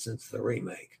Sunshine since the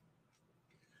remake.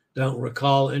 Don't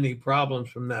recall any problems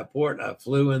from that port. I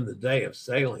flew in the day of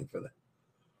sailing for that.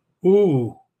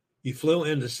 Ooh, you flew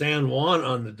into San Juan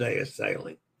on the day of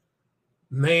sailing.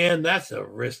 Man, that's a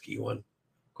risky one.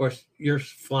 Of course, you're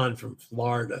flying from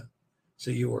Florida, so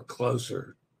you were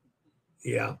closer.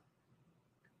 Yeah.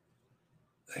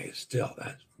 Hey, still,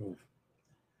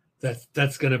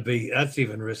 that's going to be, that's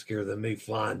even riskier than me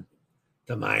flying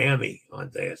to Miami on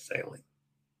day of sailing.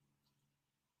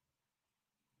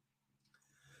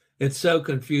 It's so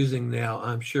confusing now.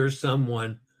 I'm sure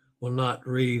someone will not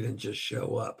read and just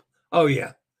show up. Oh,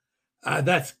 yeah.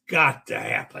 That's got to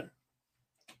happen.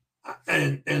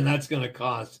 And that's going to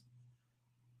cause,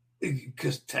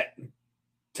 because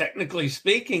technically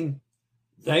speaking,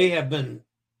 they have been,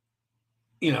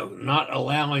 not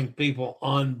allowing people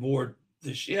on board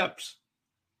the ships.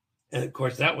 And of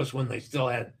course, that was when they still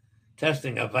had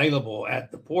testing available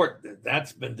at the port.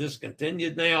 That's been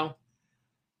discontinued now.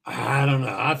 I don't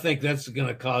know. I think that's going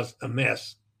to cause a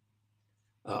mess.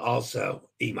 Also,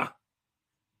 EMA.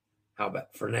 How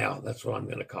about for now? That's what I'm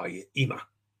going to call you. EMA.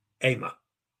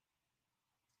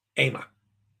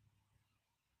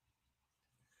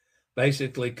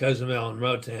 Basically, Cozumel and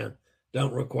Roatan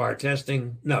don't require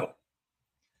testing. No,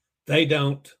 they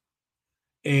don't.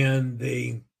 And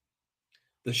the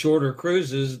shorter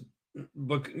cruises,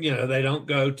 they don't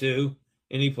go to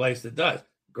any place that does.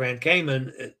 Grand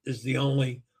Cayman is the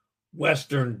only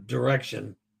western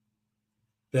direction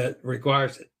that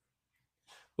requires it.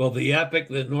 Well, the Epic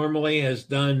that normally has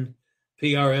done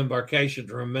PR embarkation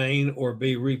to remain or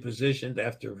be repositioned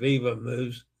after Viva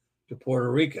moves to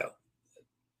Puerto Rico.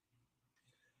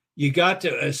 You got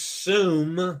to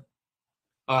assume,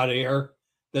 Hot Air,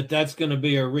 that that's going to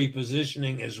be a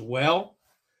repositioning as well.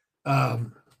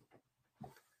 But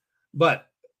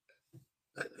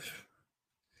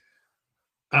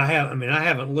I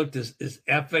haven't looked as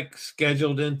Epic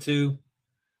scheduled into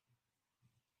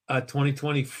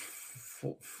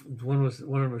 2024.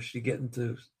 When was she getting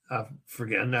to? I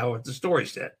forget now what the story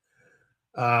said.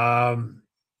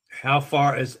 How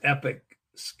far is Epic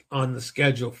on the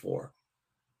schedule for?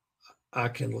 I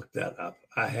can look that up.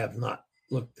 I have not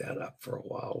looked that up for a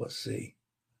while. Let's see.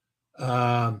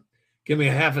 Give me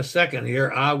a half a second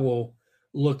here. I will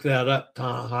look that up,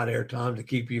 Tom, Hot Air Tom, to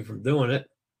keep you from doing it.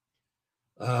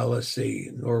 Let's see.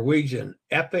 Norwegian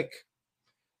Epic.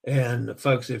 And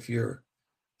folks, if you're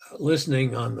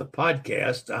listening on the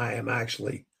podcast, I am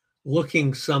actually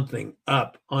looking something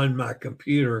up on my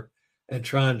computer and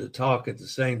trying to talk at the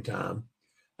same time.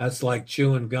 That's like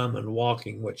chewing gum and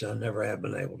walking, which I never have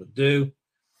been able to do.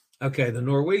 Okay, the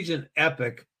Norwegian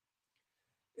Epic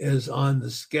is on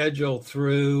the schedule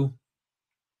through,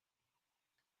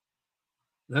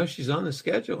 no, she's on the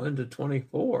schedule into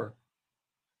 24.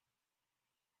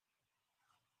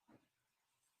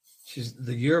 She's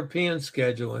the European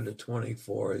schedule into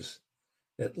 24 is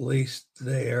at least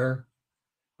there.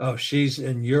 Oh, she's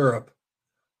in Europe.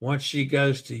 Once she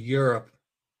goes to Europe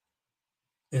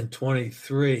in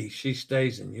 23, she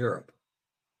stays in Europe.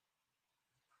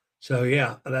 So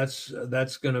yeah, that's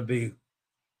going to be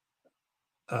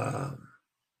I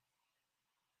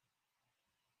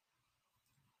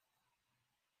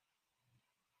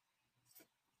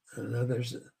know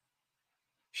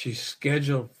she's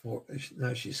scheduled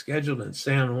in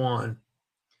San Juan.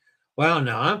 Wow,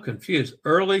 now I'm confused.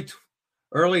 Early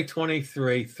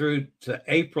 23 through to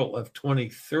April of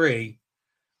 23,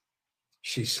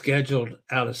 she's scheduled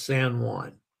out of San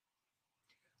Juan.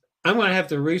 I'm going to have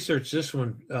to research this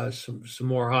one some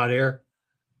more, Hot Air.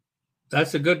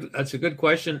 That's a good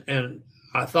question, and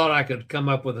I thought I could come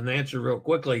up with an answer real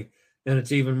quickly, and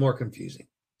it's even more confusing.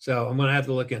 So I'm going to have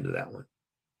to look into that one.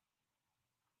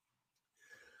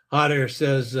 Hot Air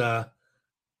says,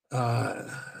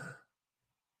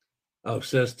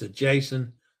 says to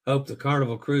Jason, hope the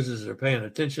Carnival cruises are paying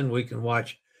attention. We can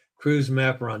watch Cruise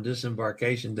Mapper on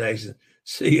disembarkation days and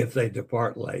see if they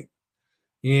depart late.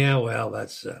 Yeah, well,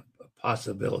 that's a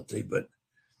possibility, but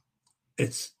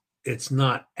it's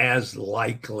not as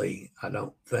likely, I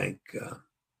don't think.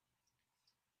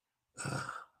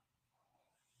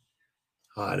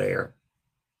 Hot Air.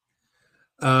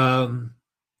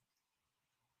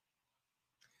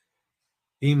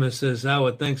 Ema says, I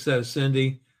would think so,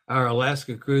 Cindy. Our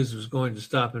Alaska cruise was going to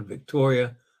stop in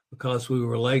Victoria because we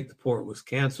were late. The port was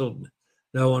canceled.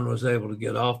 No one was able to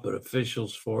get off, but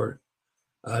officials for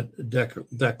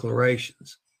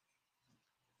declarations.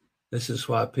 This is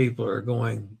why people are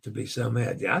going to be so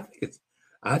mad. Yeah,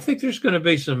 I think there's going to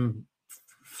be some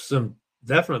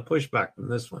definite pushback from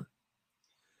this one.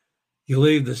 You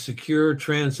leave the secure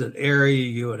transit area,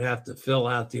 you would have to fill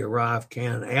out the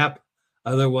ArriveCAN app.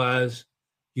 Otherwise,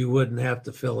 you wouldn't have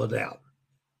to fill it out.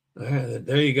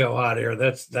 There you go, Hot Air.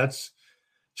 That's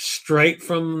straight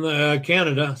from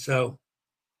Canada. So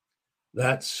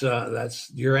that's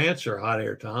your answer, Hot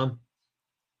Air Tom.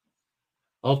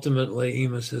 Ultimately,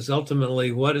 Ema says,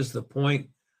 what is the point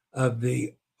of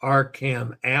the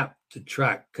ArriveCAN app to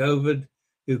track COVID?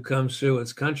 Who comes through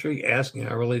its country? Asking,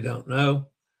 I really don't know.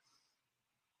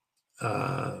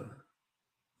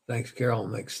 Thanks, Carol.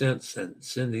 Makes sense. And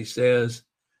Cindy says,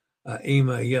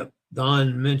 Ema, yep.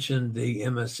 Don mentioned the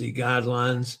MSC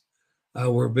guidelines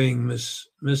were being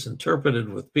misinterpreted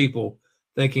with people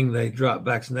thinking they dropped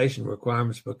vaccination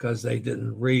requirements because they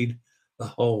didn't read the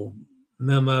whole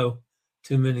memo.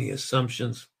 Too many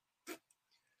assumptions.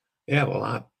 Yeah,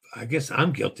 well, I guess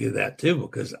I'm guilty of that too,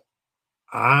 because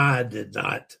I did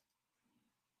not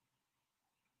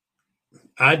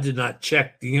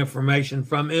check the information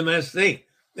from MSC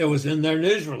that was in their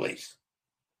news release.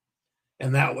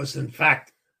 And that was, in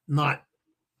fact, not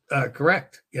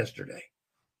correct yesterday.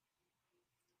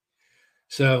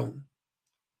 So,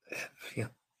 yeah,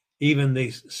 even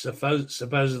these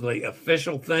supposedly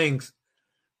official things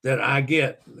that I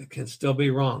get can still be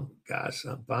wrong, guys.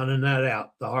 I'm finding that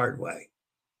out the hard way.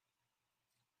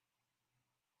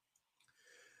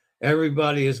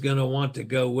 Everybody is going to want to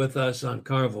go with us on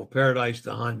Carnival Paradise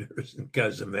to Honduras and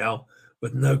Cozumel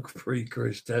with no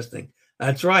pre-cruise testing.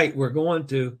 That's right. We're going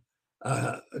to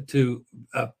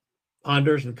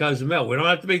Honduras and Cozumel. We don't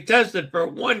have to be tested for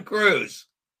one cruise.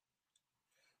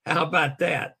 How about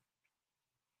that?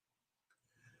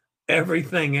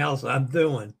 Everything else I'm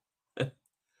doing.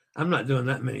 I'm not doing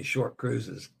that many short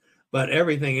cruises, but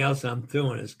everything else I'm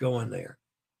doing is going there.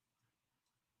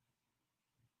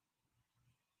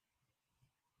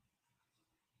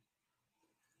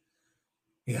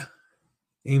 Yeah.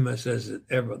 Ema says that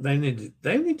they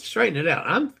need to straighten it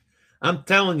out. I'm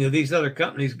telling you, these other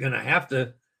companies are going to have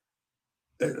to,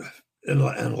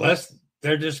 unless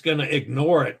they're just going to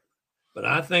ignore it. But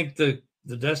I think the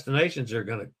destinations are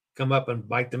going to come up and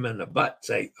bite them in the butt,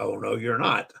 say, oh, no, you're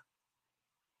not.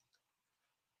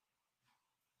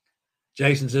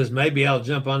 Jason says, maybe I'll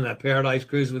jump on that Paradise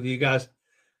cruise with you guys.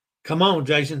 Come on,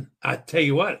 Jason. I tell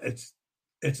you what, it's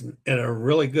at a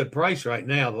really good price right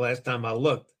now. The last time I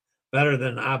looked, better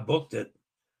than I booked it,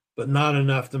 but not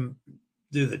enough to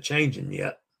do the changing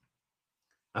yet.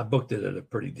 I booked it at a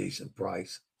pretty decent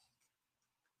price.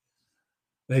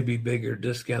 maybe bigger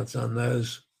discounts on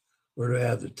those, or to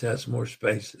have the test more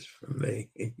spaces for me.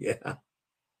 Yeah.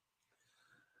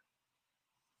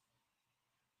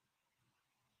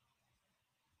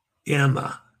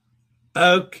 Emma.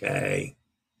 Okay.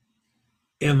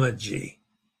 Emma G.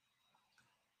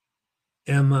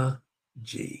 Emma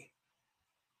G.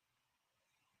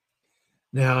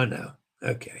 Now I know.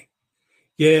 Okay.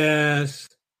 Yes.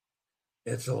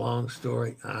 It's a long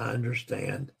story. I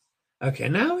understand. Okay.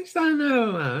 Now at least I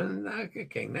know.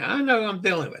 Okay. Now I know what I'm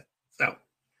dealing with. So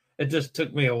it just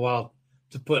took me a while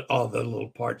to put all the little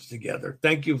parts together.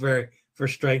 Thank you for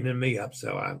straightening me up.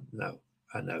 So I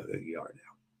know who you are now.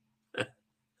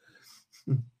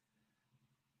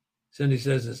 Cindy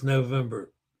says it's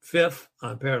November 5th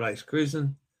on Paradise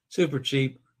Cruising. Super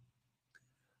cheap.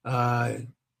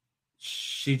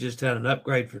 She just had an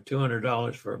upgrade for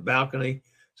 $200 for a balcony.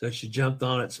 So she jumped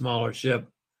on it, smaller ship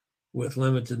with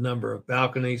limited number of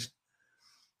balconies.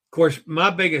 Of course, my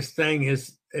biggest thing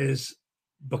is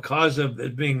because of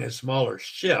it being a smaller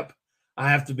ship,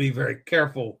 I have to be very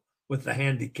careful with the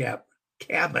handicap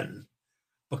cabin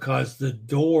because the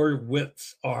door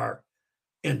widths are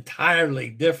entirely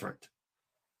different.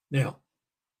 Now,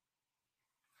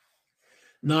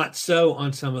 not so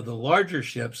on some of the larger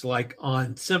ships, like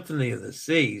on Symphony of the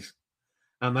Seas.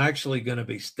 I'm actually going to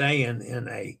be staying in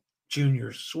a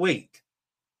junior suite.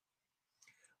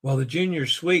 Well, the junior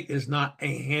suite is not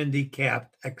a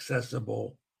handicapped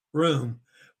accessible room,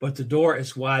 but the door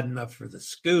is wide enough for the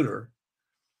scooter.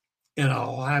 And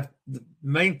I'll have the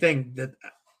main thing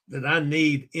that I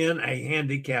need in a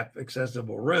handicapped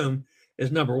accessible room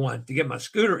is, number one, to get my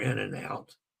scooter in and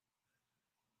out.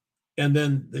 And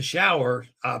then the shower,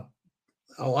 I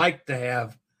like to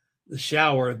have the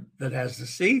shower that has the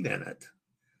seat in it.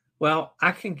 Well,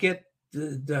 I can get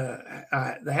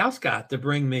the house guy to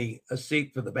bring me a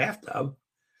seat for the bathtub.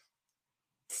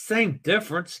 Same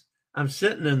difference. I'm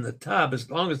sitting in the tub, as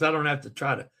long as I don't have to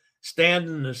try to stand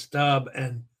in the tub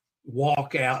and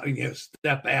walk out,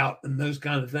 step out and those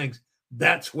kind of things.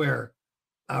 That's where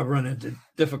I run into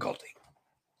difficulty.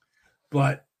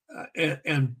 But,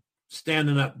 and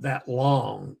standing up that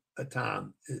long a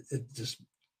time, it just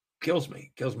kills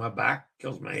me, kills my back,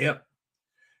 kills my hip,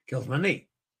 kills my knee.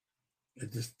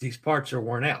 It just, these parts are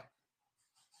worn out.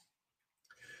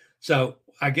 So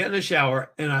I get in the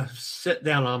shower and I sit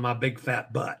down on my big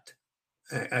fat butt.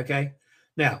 Okay.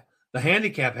 Now the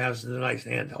handicap has the nice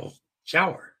handheld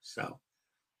shower. So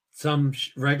some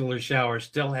regular showers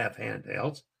still have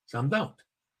handhelds, some don't.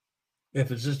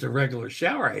 If it's just a regular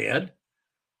shower head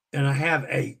and I have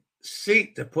a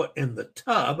seat to put in the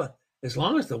tub, as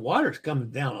long as the water's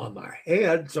coming down on my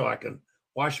head so I can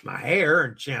wash my hair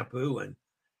and shampoo and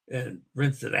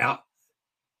rinse it out.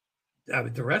 I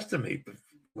mean, the rest of me,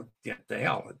 what the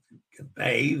hell, I can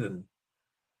bathe and,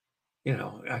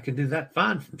 I can do that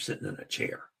fine from sitting in a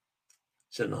chair.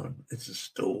 It's a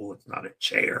stool, it's not a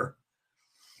chair.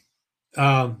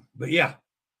 But yeah.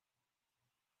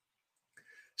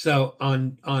 So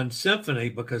on Symphony,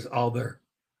 because all their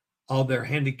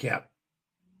handicap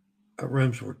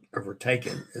rooms were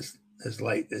taken as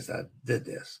late as I did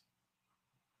this.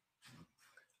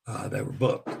 They were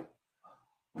booked,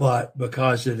 but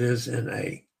because it is in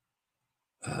a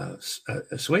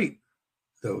suite,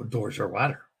 the doors are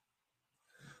wider.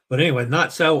 But anyway,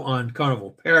 not so on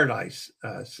Carnival Paradise,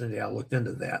 Cindy. I looked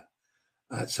into that,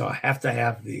 so I have to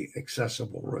have the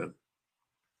accessible room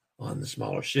on the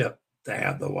smaller ship to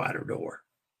have the wider door.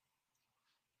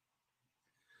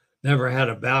 Never had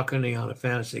a balcony on a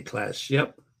fantasy class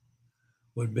ship.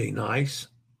 Would be nice.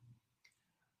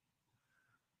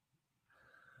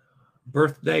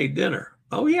 Birthday dinner.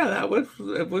 Oh yeah, it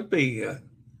would be.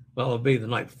 It'd be the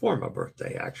night before my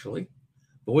birthday actually,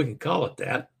 but we can call it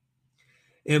that.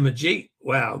 Emma G.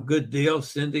 Wow, good deal,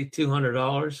 Cindy.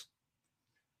 $200.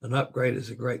 An upgrade is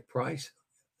a great price.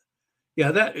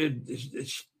 Yeah,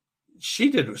 she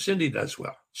did. Cindy does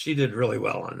well. She did really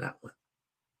well on that one.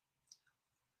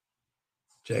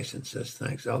 Jason says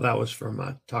thanks. Oh, that was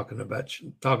from talking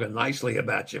nicely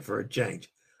about you for a change.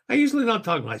 I usually don't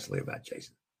talk nicely about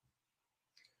Jason.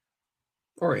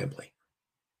 Or Emily.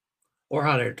 Or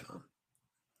Hot Air Tom.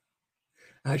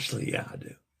 Actually, yeah, I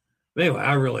do. But anyway,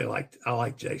 I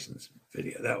like Jason's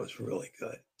video. That was really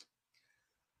good.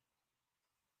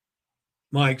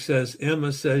 Mike says,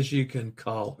 Emma says you can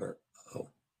call her.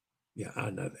 Oh, yeah, I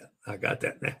know that. I got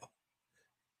that now.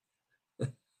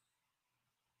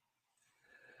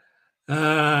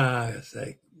 I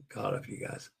say, caught up, you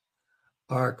guys.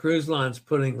 Are cruise lines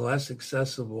putting less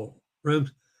accessible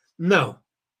rooms? No.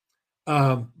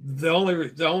 The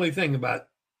only thing about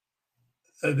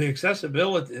the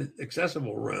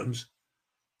accessible rooms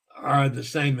are the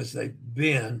same as they've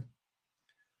been.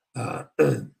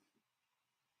 And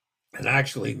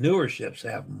actually, newer ships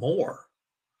have more.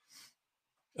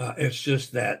 It's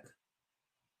just that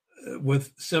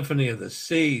with Symphony of the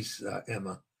Seas,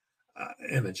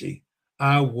 Emoji,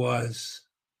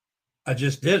 I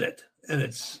just did it. And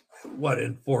it's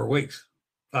in 4 weeks,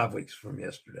 5 weeks from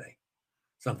yesterday,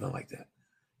 something like that.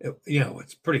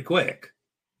 It's pretty quick.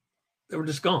 They were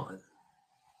just gone.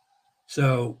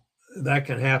 So that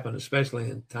can happen, especially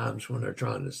in times when they're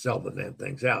trying to sell the damn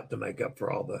things out to make up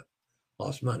for all the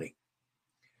lost money.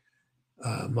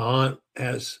 My aunt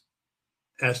has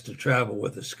to travel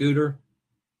with a scooter.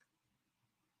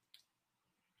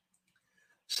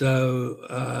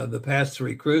 So the past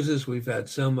 3 cruises, we've had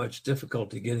so much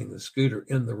difficulty getting the scooter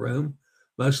in the room.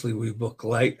 Mostly we book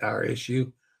late, our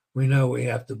issue. We know we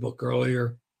have to book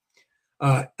earlier.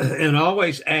 And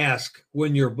always ask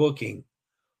when you're booking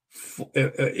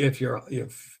if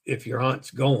your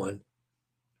aunt's going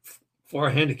for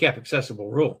a handicap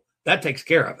accessible rule. That takes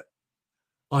care of it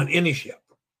on any ship.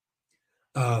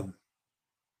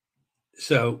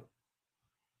 So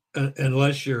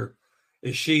unless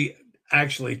is she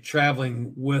actually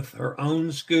traveling with her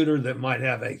own scooter that might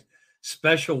have a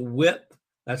special width?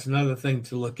 That's another thing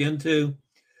to look into.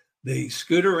 The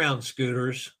scooter around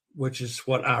scooters, which is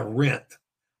what I rent.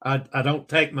 I don't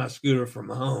take my scooter from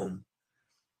home.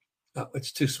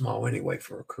 It's too small anyway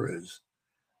for a cruise.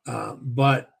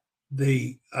 But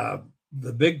the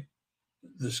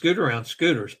scooter around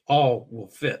scooters all will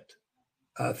fit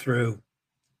through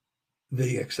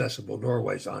the accessible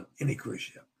doorways on any cruise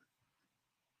ship.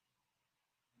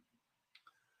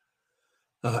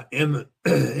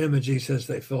 Emoji says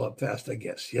they fill up fast, I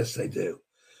guess. Yes, they do.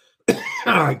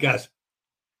 All right, guys.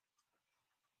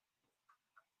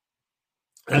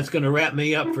 That's going to wrap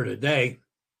me up for today.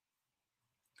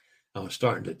 I was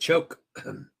starting to choke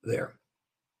there.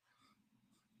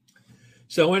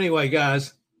 So anyway,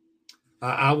 guys,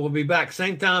 I will be back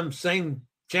same time, same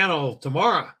channel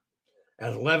tomorrow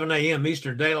at 11 a.m.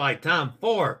 Eastern Daylight Time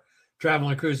for Travel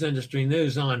and Cruise Industry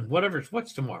News on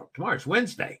what's tomorrow? Tomorrow's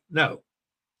Wednesday. No.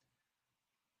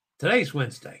 Today's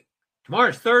Wednesday.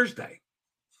 Tomorrow's Thursday.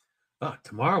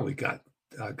 Tomorrow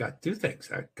I got 2 things.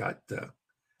 I got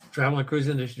Travel and Cruise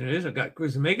Industry News. I've got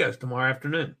Cruise Amigos tomorrow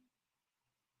afternoon.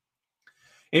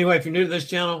 Anyway, if you're new to this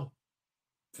channel,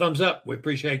 thumbs up. We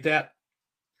appreciate that.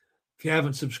 If you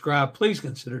haven't subscribed, please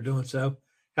consider doing so.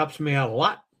 Helps me out a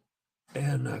lot.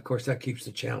 And, of course, that keeps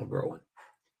the channel growing.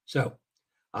 So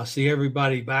I'll see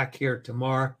everybody back here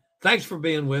tomorrow. Thanks for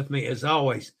being with me. As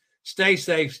always, stay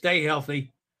safe, stay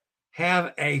healthy.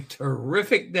 Have a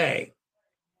terrific day.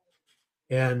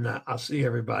 And I'll see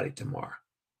everybody tomorrow.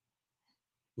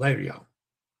 Later, y'all.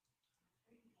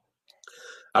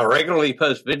 I regularly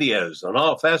post videos on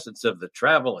all facets of the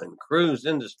travel and cruise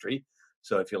industry.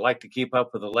 So if you'd like to keep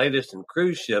up with the latest in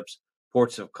cruise ships,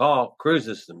 ports of call,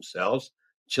 cruises themselves,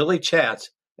 chilly chats,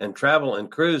 and travel and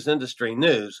cruise industry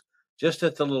news, just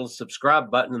hit the little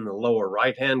subscribe button in the lower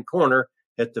right-hand corner.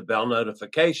 Hit the bell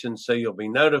notification so you'll be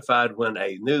notified when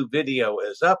a new video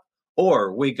is up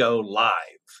or we go live.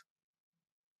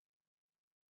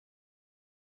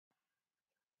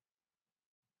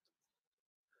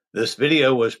 This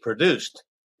video was produced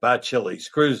by Chili's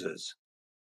Cruises.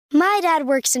 My dad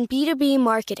works in B2B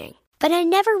marketing, but I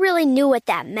never really knew what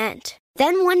that meant.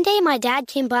 Then one day my dad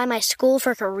came by my school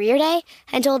for career day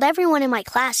and told everyone in my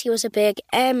class he was a big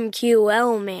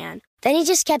MQL man. Then he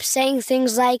just kept saying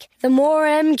things like, the more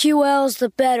MQLs, the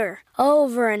better,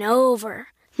 over and over.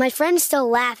 My friends still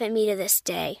laugh at me to this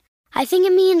day. I think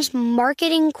it means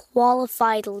marketing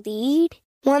qualified lead.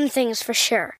 One thing's for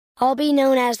sure. I'll be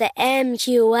known as the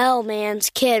MQL man's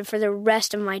kid for the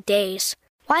rest of my days.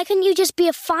 Why couldn't you just be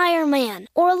a fireman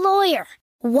or a lawyer?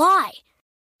 Why?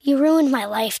 You ruined my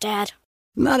life, Dad.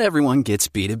 Not everyone gets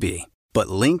B2B, but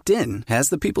LinkedIn has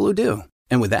the people who do.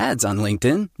 And with ads on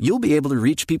LinkedIn, you'll be able to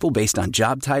reach people based on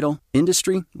job title,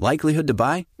 industry, likelihood to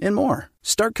buy, and more.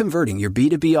 Start converting your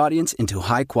B2B audience into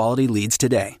high-quality leads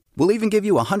today. We'll even give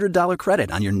you a $100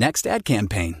 credit on your next ad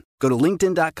campaign. Go to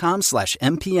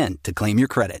linkedin.com/MPN to claim your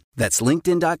credit. That's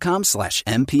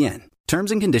linkedin.com/MPN.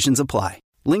 Terms and conditions apply.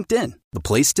 LinkedIn, the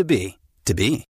place to be.